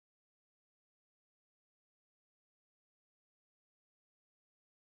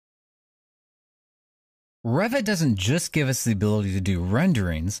Revit doesn't just give us the ability to do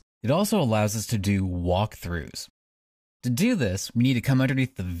renderings, it also allows us to do walkthroughs. To do this, we need to come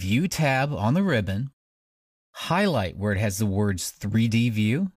underneath the View tab on the ribbon, highlight where it has the words 3D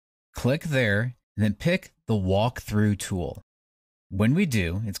View, click there, and then pick the Walkthrough tool. When we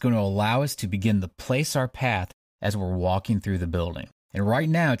do, it's going to allow us to begin to place our path as we're walking through the building. And right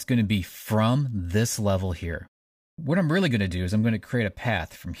now, it's going to be from this level here. What I'm really going to do is I'm going to create a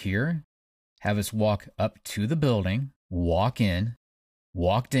path from here, have us walk up to the building, walk in,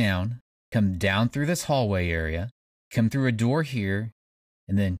 walk down, come down through this hallway area, come through a door here,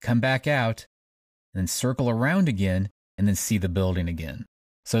 and then come back out, and then circle around again, and then see the building again.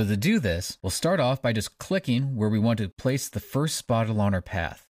 So to do this, we'll start off by just clicking where we want to place the first spot along our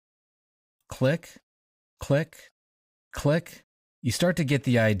path. Click, click, click. You start to get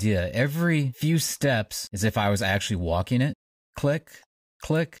the idea. Every few steps, as if I was actually walking it, click,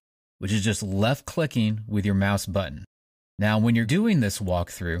 click, which is just left clicking with your mouse button. Now, when you're doing this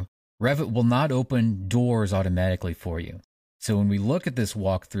walkthrough, Revit will not open doors automatically for you. So when we look at this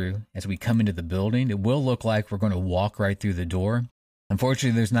walkthrough, as we come into the building, it will look like we're going to walk right through the door.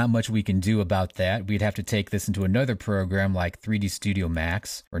 Unfortunately, there's not much we can do about that. We'd have to take this into another program like 3D Studio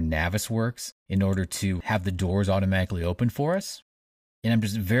Max or Navisworks in order to have the doors automatically open for us. And I'm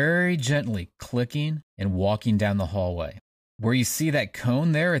just very gently clicking and walking down the hallway. Where you see that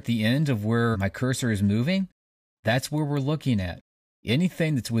cone there at the end of where my cursor is moving, that's where we're looking at.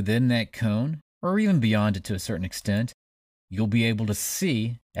 Anything that's within that cone, or even beyond it to a certain extent, you'll be able to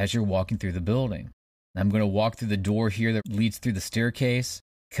see as you're walking through the building. I'm going to walk through the door here that leads through the staircase,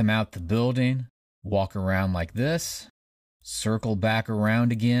 come out the building, walk around like this, circle back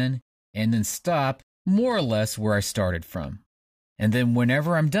around again, and then stop more or less where I started from. And then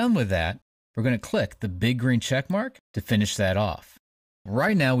whenever I'm done with that, we're going to click the big green check mark to finish that off.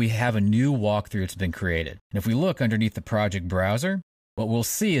 Right now we have a new walkthrough that's been created. And if we look underneath the project browser, what we'll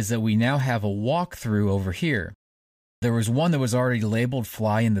see is that we now have a walkthrough over here. There was one that was already labeled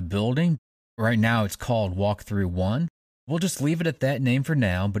Fly in the Building. Right now it's called Walkthrough 1. We'll just leave it at that name for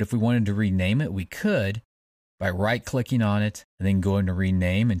now, but if we wanted to rename it, we could by right-clicking on it and then going to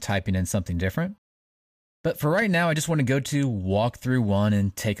rename and typing in something different. But for right now, I just want to go to Walkthrough 1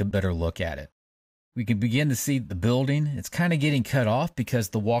 and take a better look at it. We can begin to see the building. It's kind of getting cut off because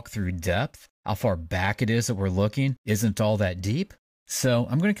the walkthrough depth, how far back it is that we're looking, isn't all that deep. So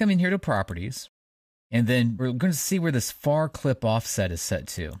I'm going to come in here to Properties, and then we're going to see where this far clip offset is set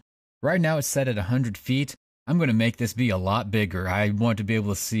to. Right now it's set at 100 feet. I'm going to make this be a lot bigger. I want to be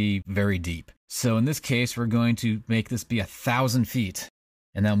able to see very deep. So in this case, we're going to make this be 1,000 feet.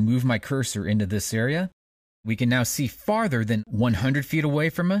 And I'll move my cursor into this area. We can now see farther than 100 feet away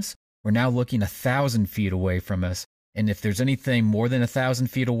from us. We're now looking 1,000 feet away from us. And if there's anything more than 1,000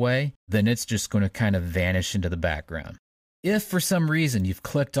 feet away, then it's just going to kind of vanish into the background. If for some reason you've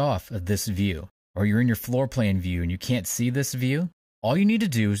clicked off of this view, or you're in your floor plan view and you can't see this view, all you need to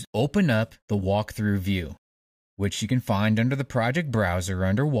do is open up the walkthrough view, which you can find under the project browser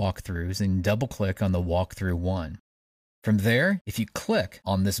under walkthroughs, and double click on the walkthrough 1. From there, if you click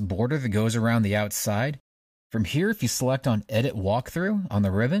on this border that goes around the outside, from here, if you select on Edit Walkthrough on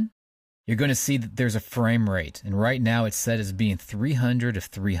the ribbon, you're going to see that there's a frame rate, and right now it's set as being 300 of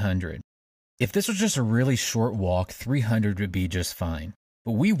 300. If this was just a really short walk, 300 would be just fine.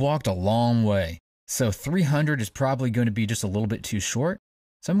 But we walked a long way, so 300 is probably going to be just a little bit too short.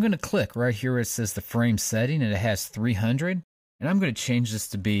 So I'm going to click right here where it says the frame setting, and it has 300, and I'm going to change this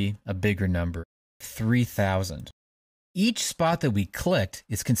to be a bigger number, 3,000. Each spot that we clicked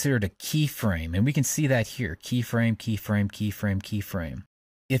is considered a keyframe, and we can see that here, keyframe, keyframe, keyframe, keyframe.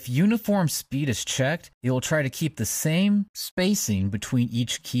 If uniform speed is checked, it will try to keep the same spacing between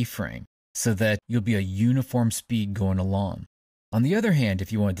each keyframe so that you'll be a uniform speed going along. On the other hand,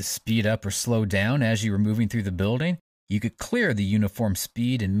 if you wanted to speed up or slow down as you were moving through the building, you could clear the uniform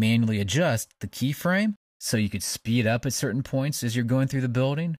speed and manually adjust the keyframe so you could speed up at certain points as you're going through the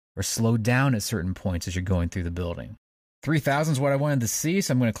building or slow down at certain points as you're going through the building. 3,000 is what I wanted to see,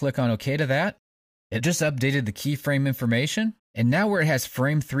 so I'm going to click on OK to that. It just updated the keyframe information, and now where it has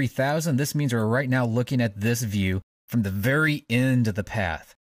frame 3000, this means we're right now looking at this view from the very end of the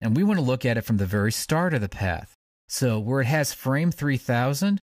path, and we want to look at it from the very start of the path. So where it has frame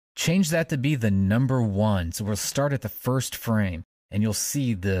 3000, change that to be the number 1, so we'll start at the first frame, and you'll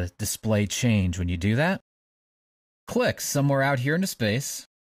see the display change when you do that. Click somewhere out here into space.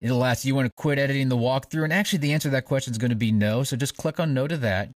 It'll ask you want to quit editing the walkthrough, and actually the answer to that question is going to be no, so just click on no to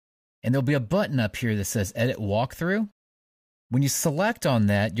that. And there'll be a button up here that says Edit Walkthrough. When you select on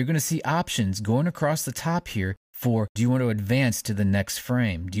that, you're going to see options going across the top here for, do you want to advance to the next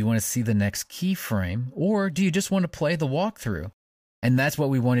frame? Do you want to see the next keyframe? Or do you just want to play the walkthrough? And that's what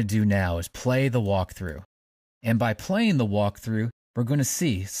we want to do now, is play the walkthrough. And by playing the walkthrough, we're going to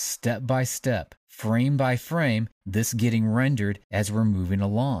see step by step, frame by frame, this getting rendered as we're moving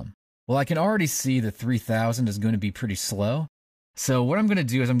along. Well, I can already see the 3000 is going to be pretty slow. So what I'm going to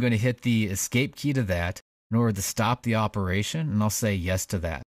do is I'm going to hit the escape key to that in order to stop the operation, and I'll say yes to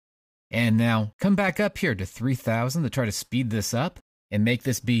that. And now come back up here to 3000 to try to speed this up and make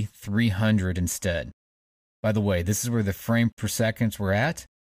this be 300 instead. By the way, this is where the frame per seconds we're at.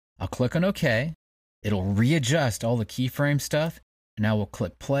 I'll click on OK. It'll readjust all the keyframe stuff. And now we'll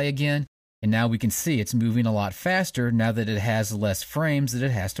click play again. And now we can see it's moving a lot faster now that it has less frames that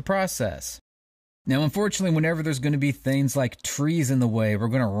it has to process. Now, unfortunately, whenever there's going to be things like trees in the way, we're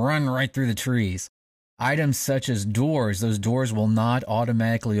going to run right through the trees. Items such as doors, those doors will not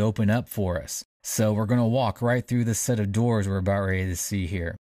automatically open up for us. So we're going to walk right through this set of doors we're about ready to see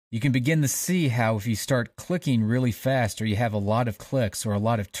here. You can begin to see how if you start clicking really fast or you have a lot of clicks or a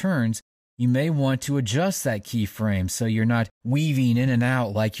lot of turns, you may want to adjust that keyframe so you're not weaving in and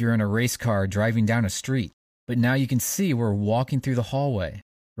out like you're in a race car driving down a street. But now you can see we're walking through the hallway.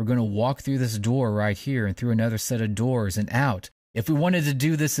 We're going to walk through this door right here and through another set of doors and out. If we wanted to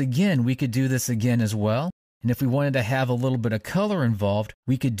do this again, we could do this again as well. And if we wanted to have a little bit of color involved,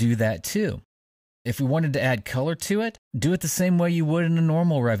 we could do that too. If we wanted to add color to it, do it the same way you would in a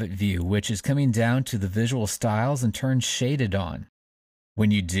normal Revit view, which is coming down to the visual styles and turn shaded on.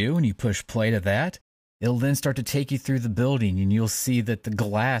 When you do and you push play to that, it'll then start to take you through the building and you'll see that the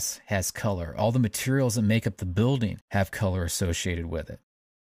glass has color. All the materials that make up the building have color associated with it.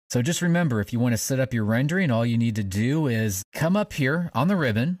 So just remember, if you want to set up your rendering, all you need to do is come up here on the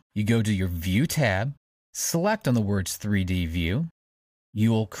ribbon, you go to your View tab, select on the words 3D View.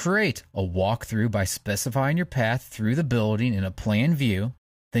 You will create a walkthrough by specifying your path through the building in a plan view,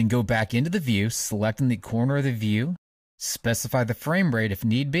 then go back into the view, select in the corner of the view, specify the frame rate if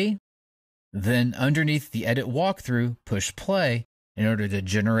need be, then underneath the Edit Walkthrough, push play in order to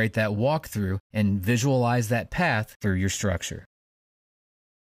generate that walkthrough and visualize that path through your structure.